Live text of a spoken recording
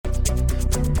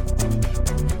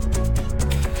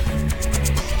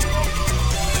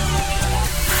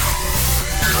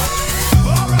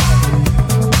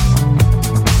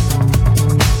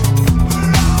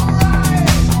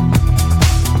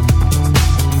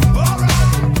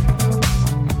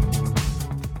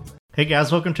Hey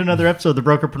guys, welcome to another episode of the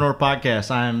Brokerpreneur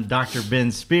Podcast. I am Dr. Ben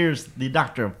Spears, the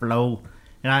Doctor of Flow,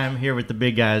 and I am here with the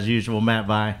big guy as usual, Matt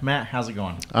Vi. Matt, how's it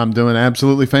going? I'm doing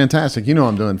absolutely fantastic. You know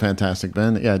I'm doing fantastic,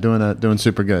 Ben. Yeah, doing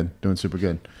super good. Doing super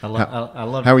good. I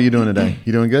love How are you doing today?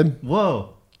 You doing good?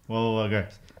 Whoa,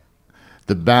 guys.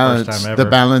 The balance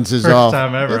is First off.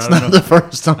 time ever. It's not the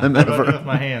first time What do I do ever. with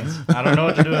my hands? I don't know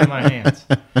what to do with my hands.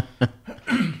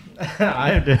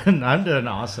 I'm doing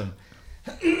awesome.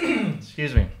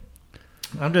 Excuse me.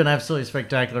 I'm doing absolutely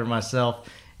spectacular myself,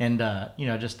 and I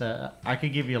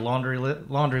could give you a laundry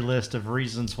list of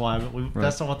reasons why, but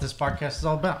that's not what this podcast is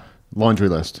all about. Laundry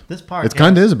list. This podcast, It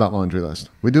kind of is about laundry list.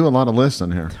 We do a lot of lists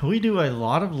on here. we do a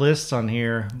lot of lists on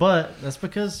here, but that's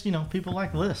because people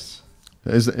like lists.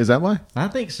 Is that why? I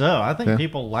think so. I think Yeah.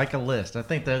 people like a list. I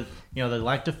think that they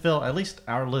like to feel, at least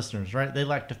our listeners, right? They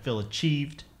like to feel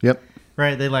achieved, Yep.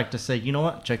 right? They like to say, you know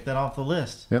what, check that off the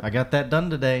list. Yep. I got that done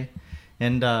today.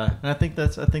 And I think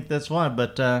that's why.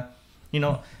 But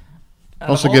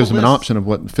Also gives them an option of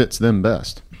what fits them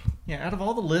best. Yeah, out of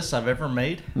all the lists I've ever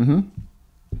made, Mm-hmm.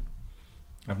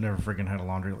 I've never freaking had a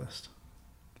laundry list.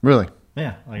 Really?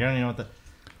 Yeah, like I don't even know what the.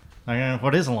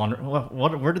 What is a laundry?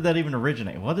 Where did that even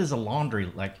originate? What is a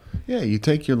laundry like? Yeah, you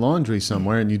take your laundry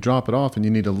somewhere and you drop it off, and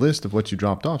you need a list of what you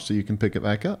dropped off so you can pick it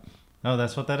back up. Oh,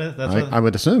 that's what that is. I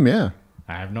would assume, yeah.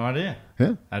 I have no idea.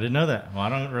 Yeah. I didn't know that. Well, I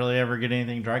don't really ever get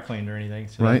anything dry cleaned or anything,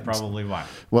 so Right. that's probably why.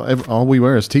 Well, all we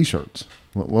wear is T-shirts.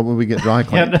 What would we get dry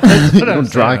cleaned? Yeah, that's what You I'm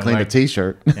don't dry saying. clean Like- a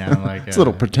T-shirt. Yeah, I'm like It's a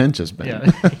little pretentious, man.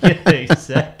 Yeah,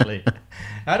 exactly.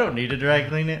 I don't need to dry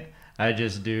clean it. I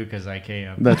just do because I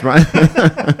can. That's right.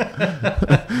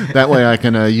 That way I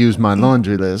can use my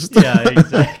laundry list. Yeah,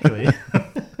 exactly.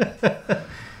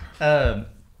 Well,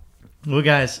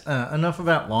 guys, enough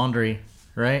about laundry,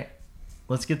 right?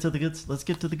 Let's get to the good. Let's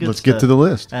get to the good. Let's get to the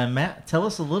list. Matt, tell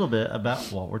us a little bit about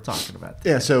what we're talking about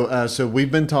today. Yeah, so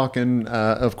we've been talking,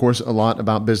 of course, a lot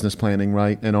about business planning,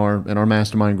 right? In our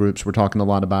mastermind groups, we're talking a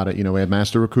lot about it. We had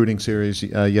Master Recruiting Series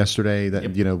yesterday. That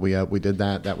Yep. we did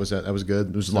that. That was good.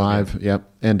 It was So live. good. Yep.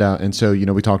 And so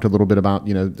we talked a little bit about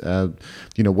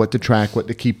what to track, what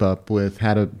to keep up with,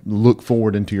 how to look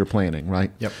forward into your planning,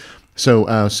 right? Yep. So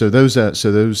those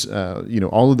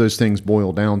all of those things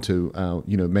boil down to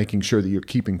making sure that you're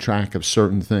keeping track of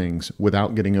certain things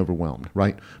without getting overwhelmed,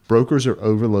 right? Brokers are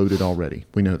overloaded already.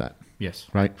 We know that, Yes.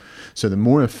 right? So the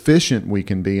more efficient we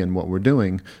can be in what we're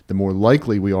doing, the more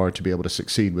likely we are to be able to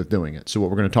succeed with doing it. So what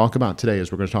we're going to talk about today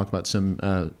is we're going to talk about we're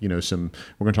going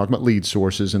to talk about lead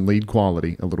sources and lead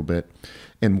quality a little bit,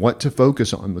 and what to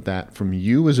focus on with that from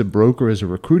you as a broker, as a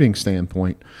recruiting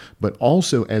standpoint, but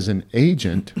also as an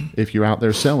agent, if you're out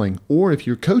there selling, or if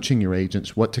you're coaching your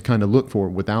agents, what to kind of look for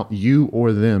without you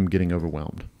or them getting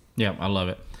overwhelmed. Yeah, I love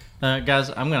it.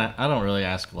 Guys, I don't really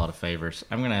ask a lot of favors.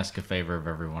 I'm going to ask a favor of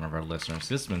every one of our listeners.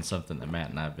 This has been something that Matt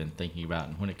and I have been thinking about.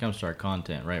 And when it comes to our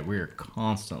content, right, we are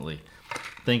constantly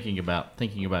thinking about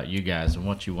you guys and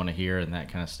what you want to hear and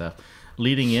that kind of stuff.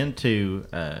 Leading into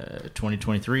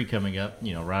 2023 coming up,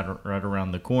 right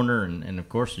around the corner, and of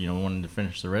course, wanting to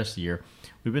finish the rest of the year,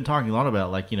 we've been talking a lot about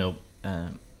what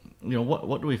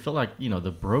do we feel like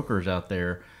the brokers out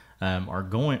there are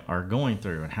going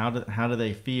through, and how do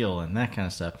they feel, and that kind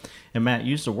of stuff. And Matt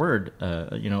used the word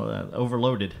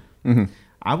overloaded. Mm-hmm.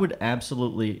 I would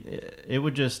absolutely, it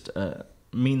would just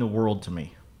mean the world to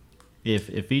me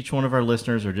if each one of our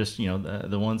listeners, or just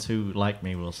the ones who like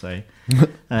me, will say,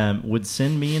 would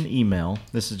send me an email.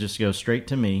 This is just go straight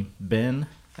to me,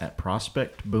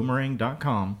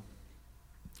 ben@prospectboomerang.com,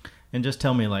 and just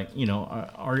tell me,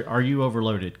 are you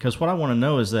overloaded? Because what I want to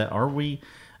know is that are we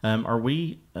in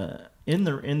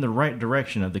the right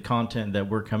direction of the content that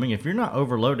we're coming? If you're not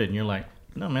overloaded and you're like,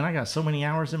 no man, I got so many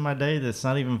hours in my day that's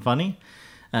not even funny,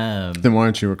 Then why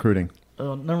aren't you recruiting?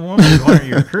 number one, why are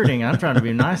you recruiting? I'm trying to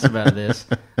be nice about this.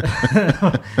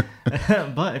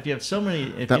 But if you have so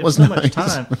much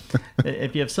time,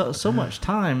 if you have so much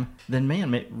time, then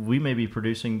man, we may be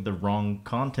producing the wrong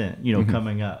content,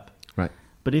 coming up. Right.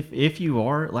 But if you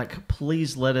are,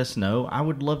 please let us know. I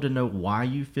would love to know why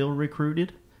you feel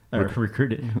recruited,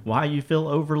 why you feel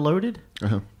overloaded,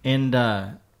 Uh-huh. and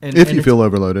If you feel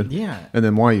overloaded. yeah, And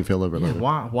then why you feel overloaded.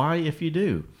 yeah, why if you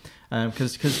do.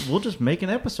 Because we'll just make an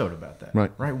episode about that.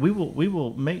 Right. We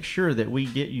will make sure that we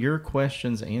get your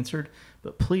questions answered.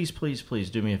 But please, please, please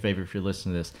do me a favor if you're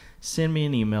listening to this. Send me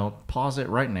an email. Pause it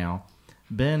right now.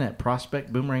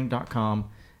 Ben@prospectboomerang.com,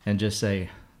 and just say,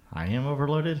 I am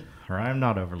overloaded or I'm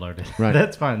not overloaded. Right.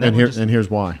 That's fine. And here's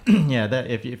why. Yeah, that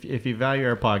if you value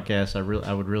our podcast,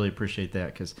 I would really appreciate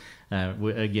that because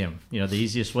again, the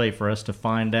easiest way for us to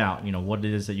find out what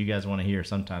it is that you guys want to hear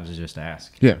sometimes is just to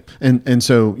ask. Yeah, and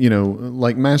so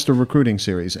like Master Recruiting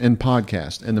Series and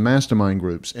podcast and the mastermind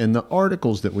groups and the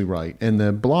articles that we write and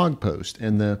the blog post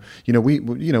and the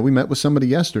we met with somebody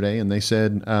yesterday and they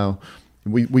said.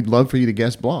 We'd love for you to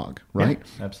guest blog, right?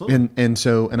 Yeah, absolutely.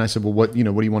 And I said, well, what do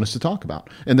you want us to talk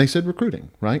about? And they said recruiting,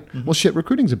 right? Mm-hmm. Well, shit,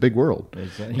 recruiting's a big world,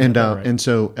 exactly. And right. and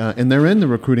so and they're in the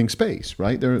recruiting space,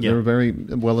 right? They're a very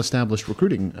well established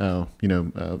recruiting,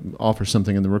 offer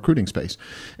something in the recruiting space,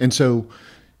 and so.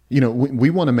 We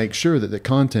want to make sure that the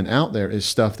content out there is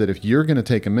stuff that if you're going to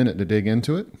take a minute to dig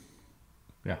into it,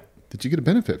 that you get a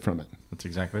benefit from it. That's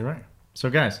exactly right. So,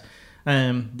 guys,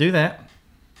 do that.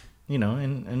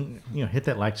 And hit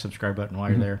that like, subscribe button while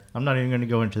you're there. I'm not even going to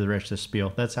go into the rest of the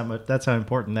spiel. That's how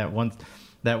important that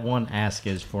one ask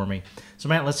is for me. So,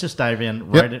 Matt, let's just dive in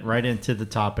right into the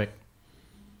topic.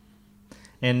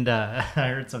 And I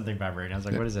heard something vibrating. I was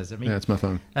like, "What is that? Is it me?" Yeah, it's my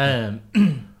phone.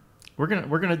 We're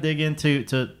gonna dig into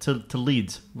to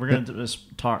leads. We're gonna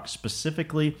talk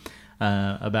specifically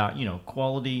about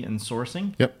quality and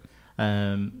sourcing. Yep.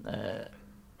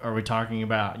 Are we talking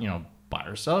about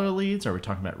buyer seller leads? Are we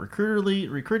talking about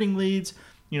recruiting leads?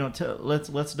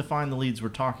 Let's define the leads we're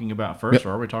talking about first,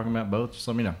 or are we talking about both? Just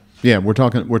let me know. Yeah, we're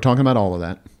talking about all of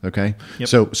that. Okay.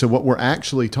 Yep. So what we're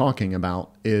actually talking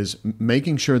about is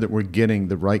making sure that we're getting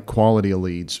the right quality of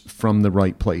leads from the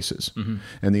right places. Mm-hmm.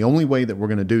 And the only way that we're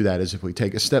going to do that is if we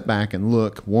take a step back and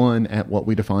look, one, at what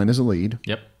we define as a lead.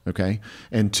 Yep. Okay.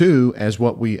 And two, as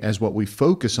what we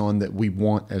focus on that we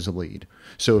want as a lead.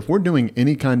 So if we're doing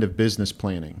any kind of business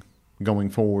planning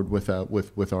going forward with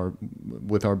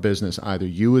our business, either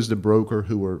you as the broker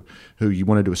who you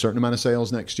want to do a certain amount of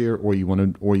sales next year, or you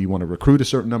want to recruit a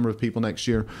certain number of people next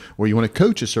year, or you want to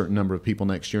coach a certain number of people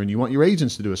next year, and you want your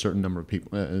agents to do a certain number of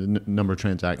people number of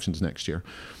transactions next year.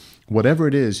 Whatever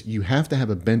it is, you have to have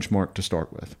a benchmark to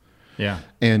start with. Yeah.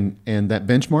 And that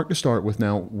benchmark to start with.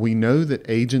 Now, we know that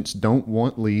agents don't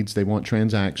want leads, they want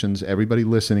transactions. Everybody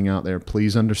listening out there,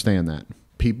 please understand that.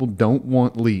 People don't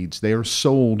want leads. They are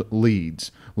sold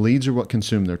leads. Leads are what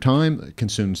consume their time, it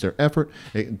consumes their effort,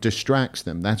 it distracts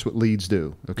them. That's what leads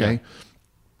do, okay? Yeah.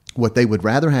 What they would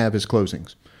rather have is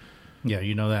closings. Yeah,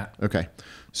 you know that. Okay.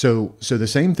 So the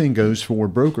same thing goes for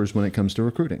brokers when it comes to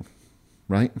recruiting,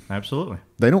 right? Absolutely.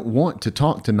 They don't want to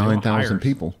talk to 9,000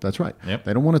 people. That's right. Yep.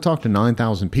 They don't want to talk to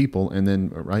 9,000 people and then,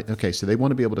 right? Okay, so they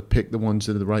want to be able to pick the ones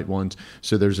that are the right ones.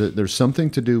 So there's something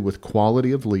to do with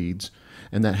quality of leads,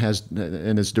 and that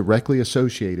is directly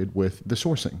associated with the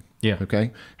sourcing. Yeah.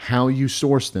 Okay. How you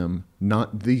source them,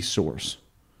 not the source.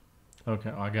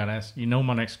 Okay. Well, I got to ask.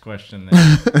 My next question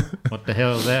then. What the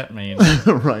hell does that mean?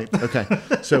 Right. Okay.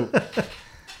 So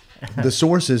the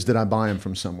source is that I buy them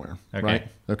from somewhere. Okay. Right.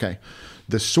 Okay.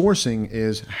 The sourcing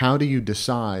is how do you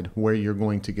decide where you're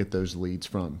going to get those leads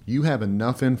from? You have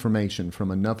enough information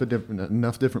from enough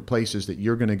different places that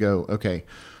you're going to go, okay,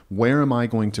 where am I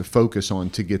going to focus on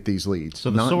to get these leads? So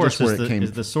the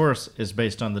source is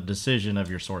based on the decision of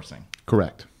your sourcing.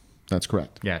 Correct. That's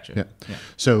correct. Gotcha. Yeah.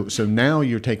 So now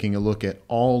you're taking a look at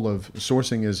all of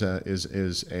sourcing is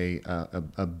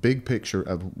a big picture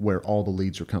of where all the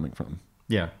leads are coming from.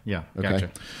 Yeah. Okay.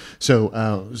 Gotcha.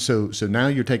 So now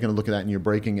you're taking a look at that and you're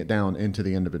breaking it down into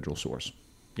the individual source.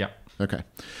 Yeah. Okay.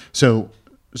 So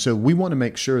we want to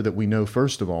make sure that we know,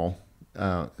 first of all,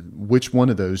 which one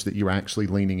of those that you're actually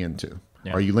leaning into.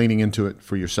 Yeah. Are you leaning into it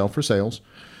for yourself for sales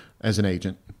as an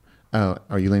agent?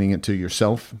 Are you leaning into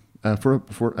yourself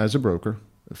for as a broker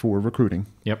for recruiting?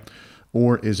 Yep.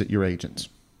 Or is it your agents?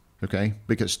 Okay,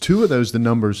 because two of those, the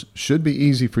numbers should be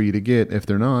easy for you to get. If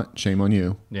they're not, shame on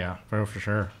you. Yeah, for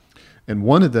sure. And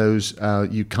one of those,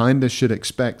 you kind of should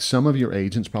expect some of your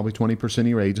agents, probably 20% of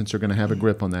your agents are going to have a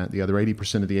grip on that. The other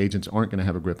 80% of the agents aren't going to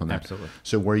have a grip on that. Absolutely.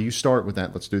 So where you start with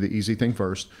that, let's do the easy thing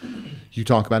first. You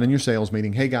talk about in your sales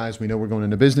meeting, hey guys, we know we're going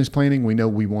into business planning. We know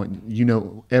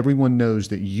everyone knows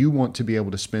that you want to be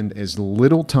able to spend as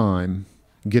little time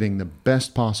getting the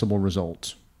best possible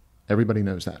results. Everybody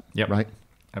knows that, right?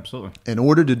 Absolutely. In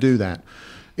order to do that,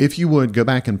 if you would go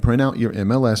back and print out your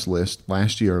MLS list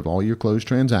last year of all your closed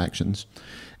transactions,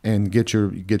 and get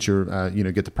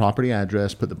the property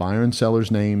address, put the buyer and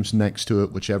seller's names next to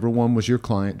it, whichever one was your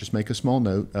client. Just make a small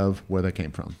note of where they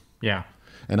came from. Yeah.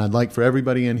 And I'd like for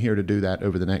everybody in here to do that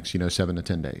over the next 7 to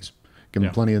 10 days. Give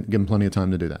them plenty of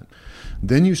time to do that.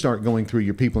 Then you start going through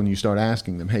your people and you start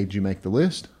asking them, hey, did you make the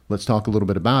list? Let's talk a little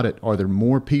bit about it. Are there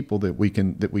more people that we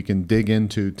can dig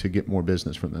into to get more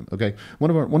business from them? Okay.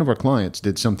 One of our clients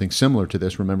did something similar to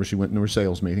this. Remember, she went into her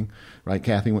sales meeting, right?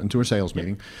 Kathy went into her sales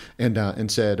meeting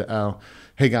and said,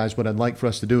 hey guys, what I'd like for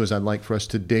us to do is I'd like for us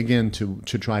to dig into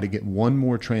to try to get one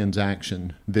more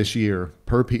transaction this year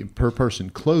per person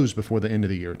closed before the end of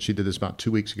the year. She did this about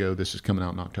 2 weeks ago. This is coming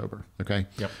out in October. Okay.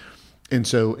 Yep. And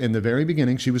so in the very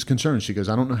beginning, she was concerned. She goes,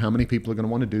 I don't know how many people are going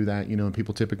to want to do that. And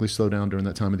people typically slow down during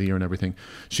that time of the year and everything.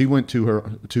 She went to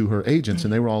her agents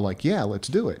and they were all like, yeah, let's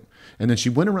do it. And then she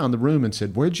went around the room and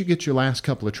said, where'd you get your last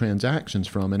couple of transactions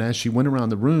from? And as she went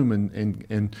around the room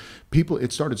and people,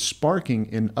 it started sparking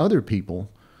in other people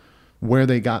where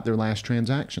they got their last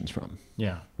transactions from.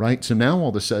 Yeah. Right. So now all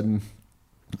of a sudden,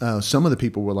 some of the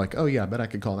people were like, oh, yeah, I bet I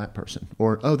could call that person.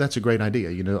 Or, oh, that's a great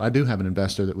idea. I do have an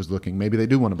investor that was looking. Maybe they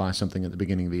do want to buy something at the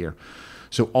beginning of the year.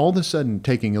 So all of a sudden,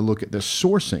 taking a look at the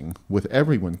sourcing with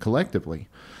everyone collectively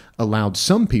allowed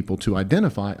some people to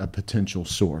identify a potential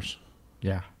source.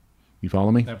 Yeah. You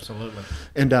follow me? Absolutely.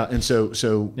 And so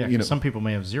some people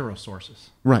may have zero sources.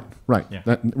 Right. Yeah.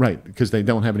 Right, because they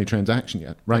don't have any transaction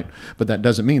yet. Right. But that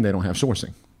doesn't mean they don't have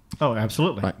sourcing. Oh,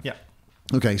 absolutely. Right. Yeah.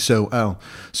 Okay, so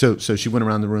she went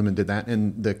around the room and did that,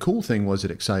 and the cool thing was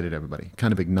it excited everybody,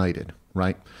 kind of ignited,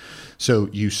 right? So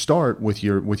you start with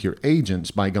your agents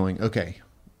by going, okay,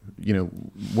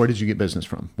 where did you get business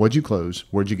from? What'd you close?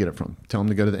 Where'd you get it from? Tell them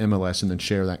to go to the MLS and then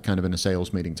share that kind of in a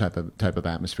sales meeting type of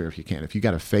atmosphere if you can. If you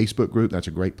got a Facebook group, that's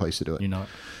a great place to do it.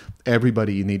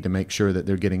 Everybody, you need to make sure that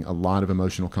they're getting a lot of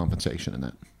emotional compensation in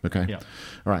that. Okay. Yeah.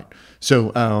 All right.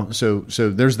 So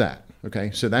there's that.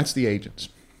 Okay. So that's the agents.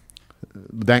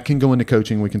 That can go into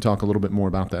coaching. We can talk a little bit more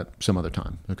about that some other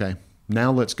time. Okay.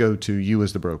 Now let's go to you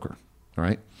as the broker. All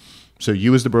right. So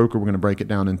you as the broker, we're going to break it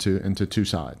down into two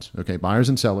sides. Okay. Buyers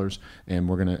and sellers, and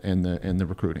we're going to end the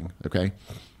recruiting. Okay.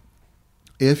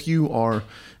 If you're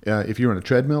on a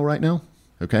treadmill right now,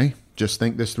 okay, just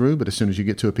think this through. But as soon as you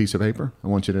get to a piece of paper, I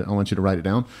want you to write it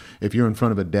down. If you're in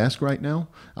front of a desk right now,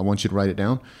 I want you to write it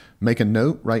down. Make a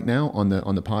note right now on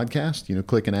the podcast.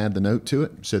 Click and add the note to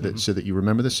it so that you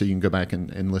remember this, so you can go back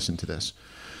and listen to this.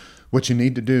 What you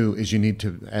need to do is you need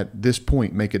to at this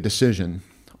point make a decision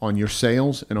on your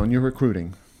sales and on your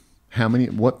recruiting.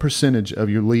 What percentage of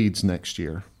your leads next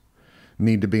year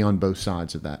need to be on both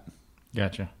sides of that?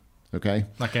 Gotcha. Okay.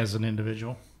 Like as an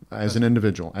individual. As an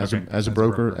individual, as a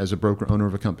broker, owner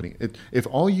of a company. If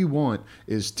all you want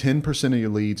is 10% of your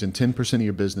leads and 10% of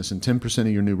your business and 10% of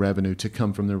your new revenue to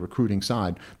come from the recruiting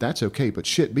side, that's okay. But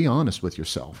be honest with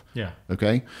yourself. Yeah.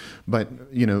 Okay. But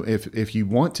if you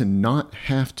want to not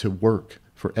have to work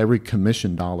for every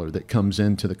commission dollar that comes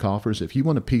into the coffers, if you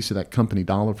want a piece of that company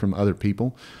dollar from other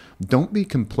people, don't be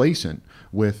complacent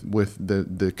with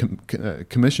the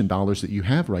commission dollars that you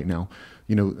have right now.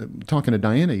 Talking to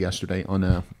Diana yesterday on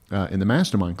in the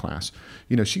mastermind class,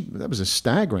 that was a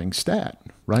staggering stat,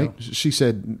 right? Oh. She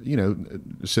said,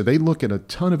 so they look at a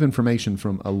ton of information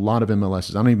from a lot of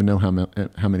MLSs. I don't even know how many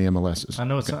MLSs. I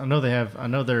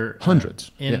know they're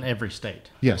hundreds in every state.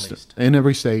 Yes, in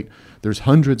every state, there's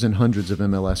hundreds and hundreds of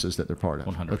MLSs that they're part of.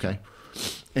 100. Okay,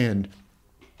 and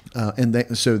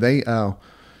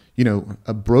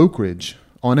a brokerage,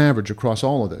 on average, across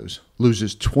all of those,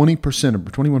 loses 20% or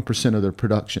 21% of their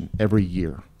production every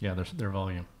year. Yeah, their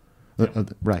volume.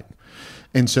 Right.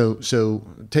 And so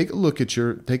take a look at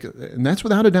and that's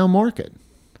without a down market.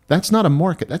 That's not a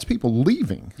market. That's people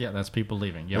leaving. Yeah, that's people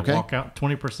leaving. Yeah, okay. Walk out.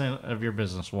 20% of your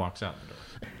business walks out the door.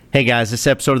 Hey guys, this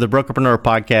episode of the Brokerpreneur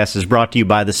Podcast is brought to you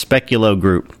by the Speculo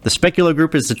Group. The Speculo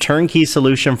Group is the turnkey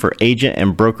solution for agent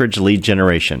and brokerage lead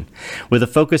generation. With a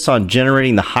focus on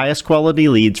generating the highest quality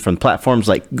leads from platforms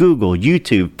like Google,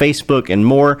 YouTube, Facebook, and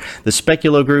more, the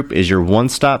Speculo Group is your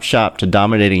one-stop shop to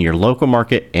dominating your local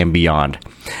market and beyond.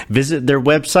 Visit their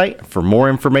website for more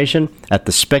information at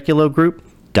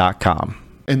thespeculogroup.com.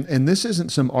 And this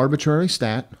isn't some arbitrary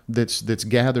stat that's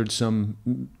gathered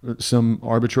some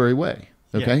arbitrary way.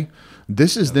 Okay. Yeah.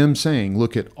 This is them saying,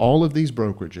 look at all of these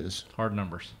brokerages. Hard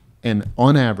numbers. And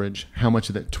on average, how much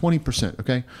of that? 20%.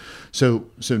 Okay. So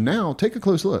now take a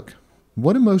close look.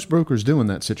 What do most brokers do in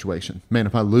that situation? Man,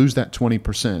 if I lose that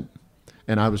 20%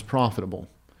 and I was profitable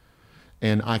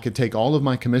and I could take all of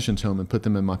my commissions home and put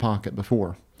them in my pocket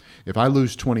before, if I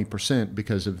lose 20%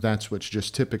 because of that's what's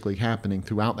just typically happening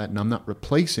throughout that, and I'm not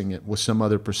replacing it with some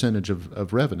other percentage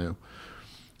of revenue,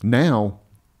 now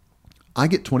I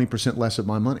get 20% less of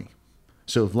my money.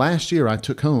 So if last year I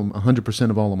took home 100%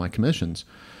 of all of my commissions,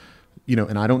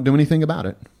 and I don't do anything about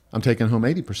it, I'm taking home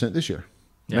 80% this year.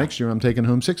 Yeah. Next year, I'm taking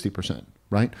home 60%,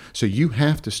 right? So you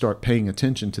have to start paying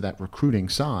attention to that recruiting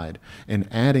side and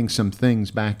adding some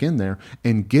things back in there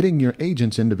and getting your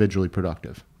agents individually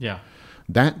productive. Yeah.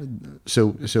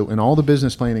 So in all the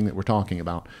business planning that we're talking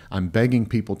about, I'm begging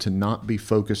people to not be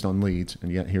focused on leads,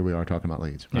 and yet here we are talking about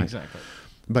leads, right? Exactly.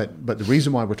 But the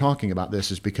reason why we're talking about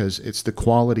this is because it's the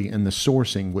quality and the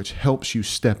sourcing which helps you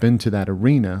step into that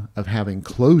arena of having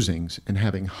closings and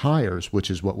having hires, which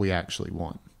is what we actually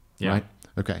want, Yeah. right?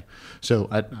 Okay. So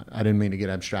I didn't mean to get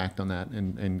abstract on that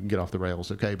and get off the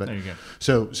rails. Okay. But There you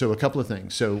go. so a couple of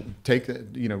things. So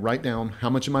write down how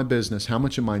much of my business, how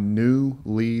much of my new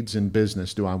leads in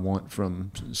business do I want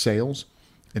from sales,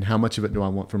 and how much of it do I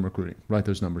want from recruiting? Write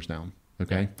those numbers down.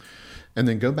 Okay. And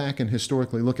then go back and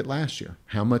historically look at last year.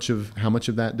 How much of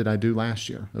that did I do last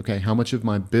year? Okay, how much of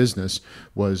my business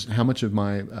was, how much of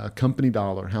my company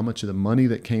dollar, how much of the money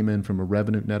that came in from a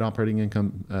revenue, net operating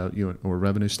income, or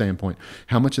revenue standpoint,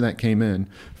 how much of that came in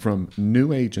from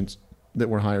new agents that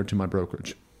were hired to my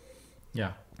brokerage?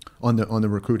 Yeah. On the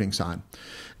recruiting side,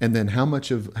 and then how much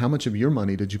of your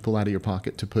money did you pull out of your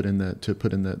pocket to put in the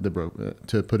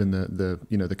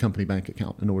company bank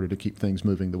account in order to keep things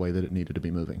moving the way that it needed to be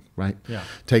moving, right? Yeah.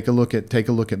 Take a look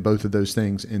at both of those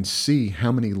things and see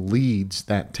how many leads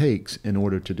that takes in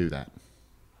order to do that.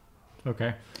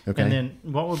 Okay. Okay. And then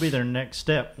what would be their next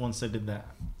step once they did that?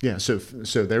 Yeah, so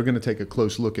they're going to take a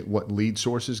close look at what lead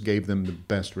sources gave them the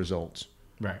best results.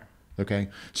 Right. Okay,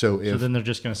 so then they're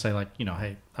just going to say, like,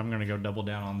 hey, I'm going to go double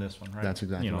down on this one, right? That's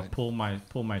exactly right. Pull my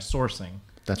sourcing.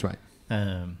 That's right.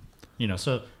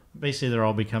 So basically they're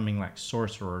all becoming like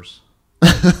sorcerers,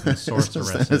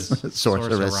 sorceresses,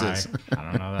 Sorceresses.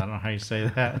 I don't know how you say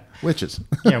that. Witches.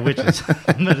 Yeah, witches.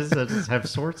 But it just have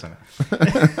swords in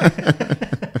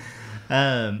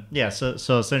it.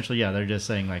 So essentially, yeah, they're just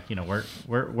saying, like,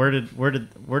 where did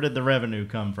the revenue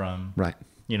come from? Right.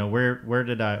 Where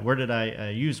did I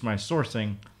use my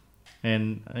sourcing,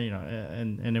 and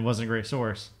and it wasn't a great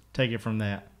source. Take it from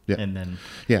that, Yeah. and then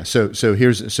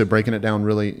So breaking it down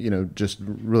really, just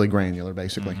really granular,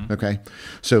 basically. Mm-hmm. Okay,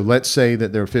 so let's say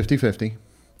that they're 50-50.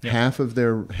 Yeah. Half of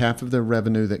their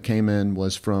revenue that came in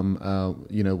was from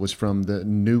the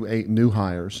new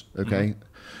hires. Okay,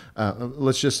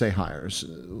 let's just say hires.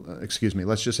 Excuse me.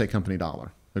 Let's just say company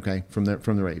dollar. Okay, from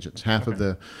their agents. Half of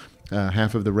the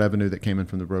revenue that came in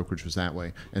from the brokerage was that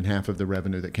way, and half of the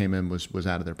revenue that came in was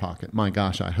out of their pocket. My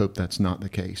gosh, I hope that's not the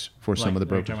case for some of the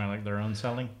brokers. Are you talking about like their own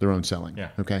selling? Their own selling.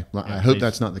 Yeah. Okay. Yeah, I hope please.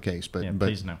 that's not the case, but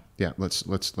please no. Yeah. Let's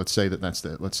say that that's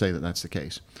the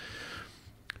case.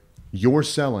 Your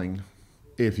selling,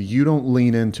 if you don't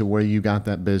lean into where you got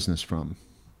that business from,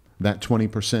 that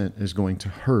 20% is going to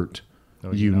hurt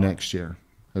you next year.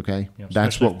 Okay. Yeah,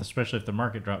 That's especially if the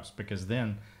market drops, because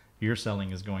then your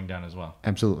selling is going down as well.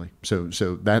 Absolutely. So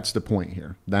that's the point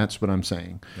here. That's what I'm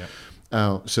saying.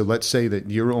 Yep. So let's say that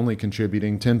you're only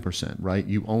contributing 10%, right?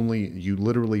 You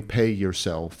literally pay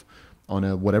yourself on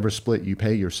whatever split you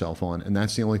pay yourself on, and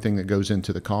that's the only thing that goes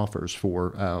into the coffers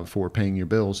for paying your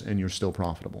bills, and you're still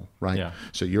profitable, right? Yeah.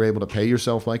 So you're able to pay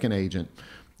yourself like an agent,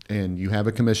 and you have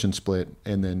a commission split,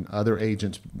 and then other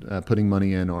agents putting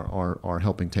money in are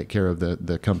helping take care of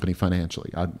the company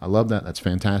financially. I love that. That's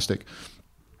fantastic.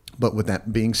 But with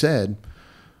that being said,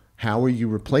 how are you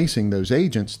replacing those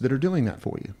agents that are doing that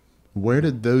for you? Where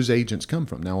did those agents come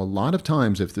from? Now, a lot of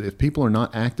times, if people are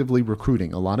not actively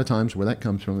recruiting, a lot of times where that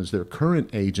comes from is their current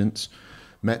agents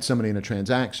met somebody in a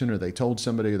transaction, or they told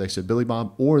somebody, or they said, Billy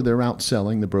Bob, or they're out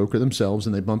selling, the broker themselves,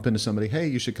 and they bump into somebody, hey,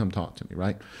 you should come talk to me,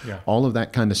 right? Yeah. All of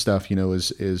that kind of stuff,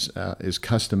 is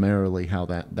customarily how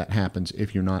that happens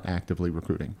if you're not actively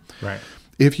recruiting. Right.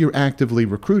 If you're actively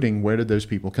recruiting, where did those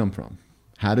people come from?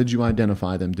 How did you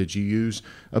identify them? Did you use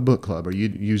a book club? Are you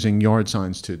using yard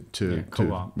signs to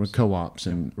co-ops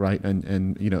and right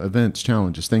and events,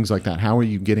 challenges, things like that? How are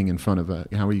you getting in front of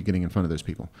those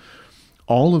people?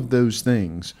 All of those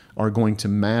things are going to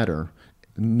matter,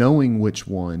 knowing which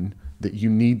one that you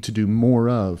need to do more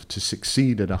of to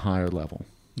succeed at a higher level.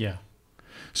 Yeah.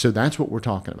 So that's what we're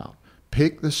talking about.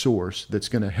 Pick the source that's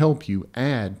going to help you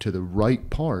add to the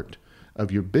right part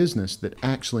of your business that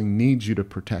actually needs you to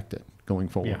protect it going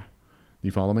forward. Yeah.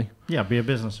 You follow me? Yeah, be a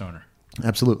business owner.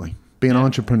 Absolutely. Be an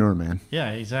entrepreneur, man. Yeah,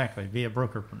 exactly. Be a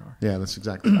brokerpreneur. Yeah, that's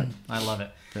exactly right. I love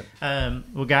it. Yep.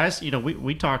 Well, guys,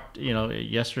 we talked,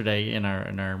 yesterday in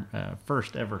our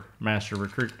first ever master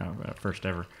recruit, our first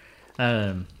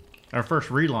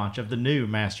relaunch of the new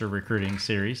master recruiting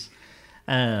series,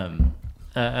 about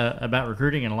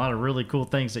recruiting, and a lot of really cool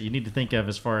things that you need to think of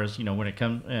as far as when it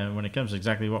comes to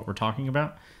exactly what we're talking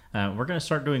about. We're going to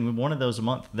start doing one of those a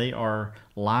month. They are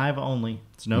live only.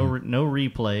 It's no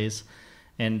replays.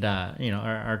 And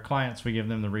our clients, we give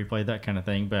them the replay, that kind of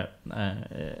thing.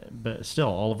 But still,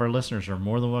 all of our listeners are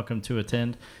more than welcome to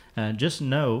attend. Just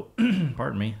know,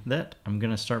 pardon me, that I'm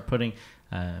going to start putting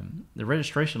the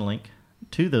registration link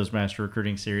to those Master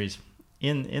Recruiting Series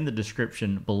in the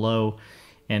description below.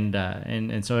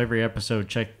 And so every episode,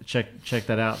 check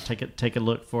that out. Take a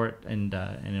look for it, and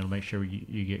it'll make sure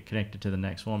you get connected to the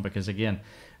next one, because again,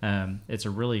 it's a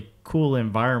really cool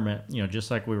environment.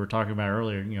 Just like we were talking about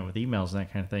earlier, with emails and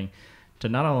that kind of thing, to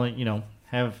not only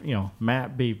have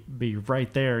Matt be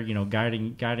right there,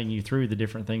 guiding you through the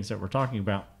different things that we're talking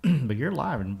about, but you're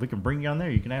live and we can bring you on there.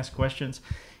 You can ask questions.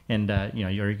 And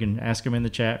or you can ask them in the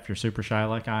chat if you're super shy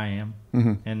like I am.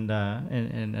 Mm-hmm. And I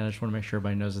just want to make sure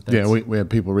everybody knows that. Yeah, we had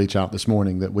people reach out this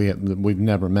morning that we've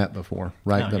never met before,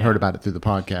 right? That heard about it through the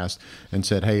podcast and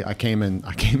said, "Hey, I came in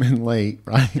late,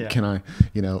 right? Yeah. Can I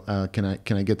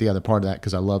get the other part of that,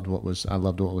 because I loved what was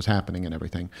happening and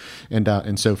everything."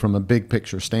 And so from a big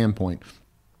picture standpoint,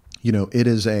 it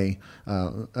is it's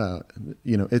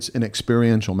an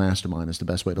experiential mastermind is the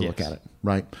best way to look at it,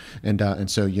 right? And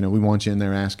so we want you in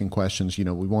there asking questions. We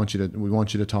want you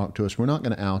to talk to us. We're not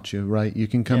going to out you, right? You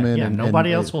can come in. Yeah,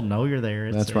 nobody else will know you're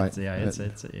there. That's right.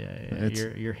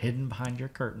 You're hidden behind your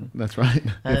curtain. That's right.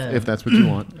 If that's what you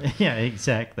want. Yeah,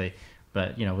 exactly.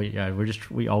 But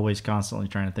we always constantly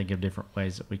trying to think of different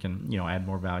ways that we can add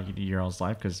more value to your all's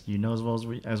life, because as well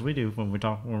as we do when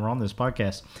we're on this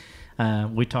podcast.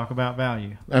 We talk about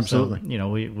value. Absolutely. So,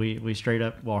 we straight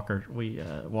up walk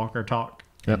our talk,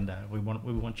 yep. And we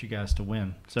want you guys to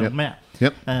win. So, yep. Matt,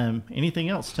 yep. Anything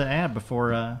else to add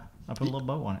before I put a little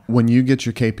bow on it? When you get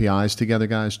your KPIs together,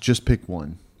 guys, just pick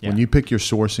one. Yeah. When you pick your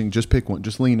sourcing, just pick one.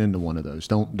 Just lean into one of those.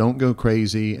 Don't go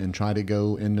crazy and try to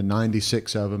go into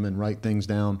 96 of them and write things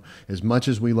down. As much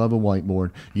as we love a whiteboard,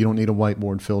 you don't need a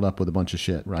whiteboard filled up with a bunch of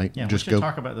shit, right? Yeah, just we should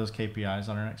talk about those KPIs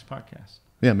on our next podcast.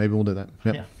 Yeah, maybe we'll do that.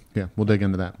 Yep. Yeah. Yeah, we'll dig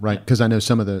into that, right? Because I know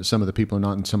some of the people are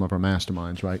not in some of our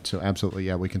masterminds, right? So absolutely,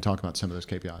 yeah, we can talk about some of those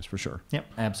KPIs for sure. Yep,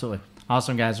 absolutely.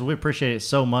 Awesome, guys. Well, we appreciate it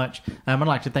so much. I'd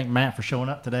like to thank Matt for showing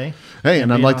up today. Hey,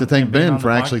 and I'd like to thank Ben for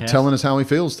actually telling us how he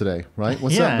feels today, right?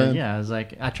 What's up, Ben? Yeah, it's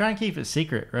like I try and keep it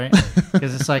secret, right?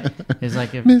 Because it's like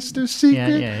if Mr.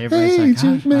 Secret everybody's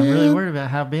Agent, like, I'm really worried about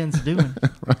how Ben's doing.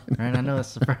 Right? I know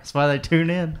that's why they tune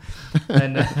in,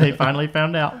 and they finally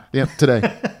found out. Yep, today,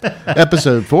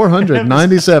 episode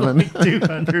 497,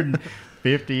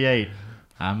 258.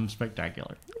 I'm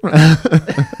spectacular.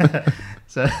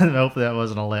 So hopefully that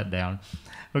wasn't a letdown.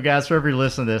 Well, guys, wherever you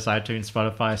listen to this, iTunes,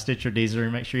 Spotify, Stitcher, Deezer,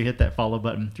 make sure you hit that follow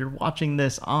button. If you're watching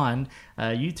this on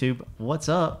YouTube, what's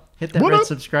up? Hit that red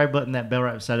subscribe button, that bell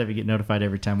right beside it, to get notified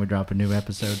every time we drop a new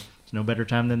episode. There's no better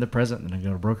time than the present than to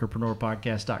go to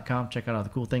brokerpreneurpodcast.com. Check out all the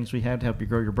cool things we have to help you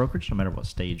grow your brokerage, no matter what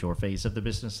stage or phase of the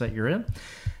business that you're in.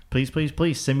 Please, please,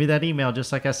 please send me that email,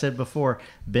 just like I said before,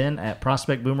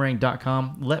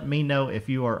 ben@prospectboomerang.com. Let me know if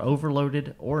you are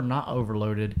overloaded or not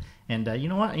overloaded. And you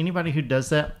know what? Anybody who does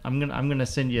that, I'm gonna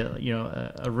send you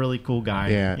a really cool guy.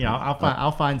 Yeah.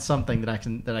 I'll find something that I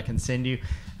can send you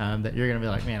that you're gonna be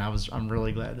like, man, I'm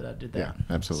really glad that I did that. Yeah,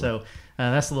 absolutely. So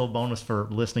that's a little bonus for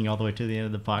listening all the way to the end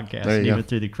of the podcast, and even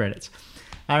through the credits.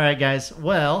 All right, guys.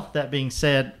 Well, that being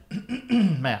said,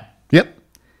 Matt. Yep.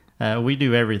 We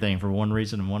do everything for one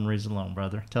reason and one reason alone,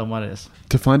 brother. Tell them what it is.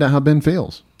 To find out how Ben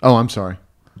feels. Oh, I'm sorry.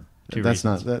 That's 2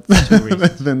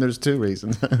 reasons. Then there's 2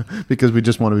 reasons. Because we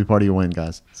just want to be part of your win,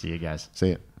 guys. See you guys. See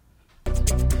you.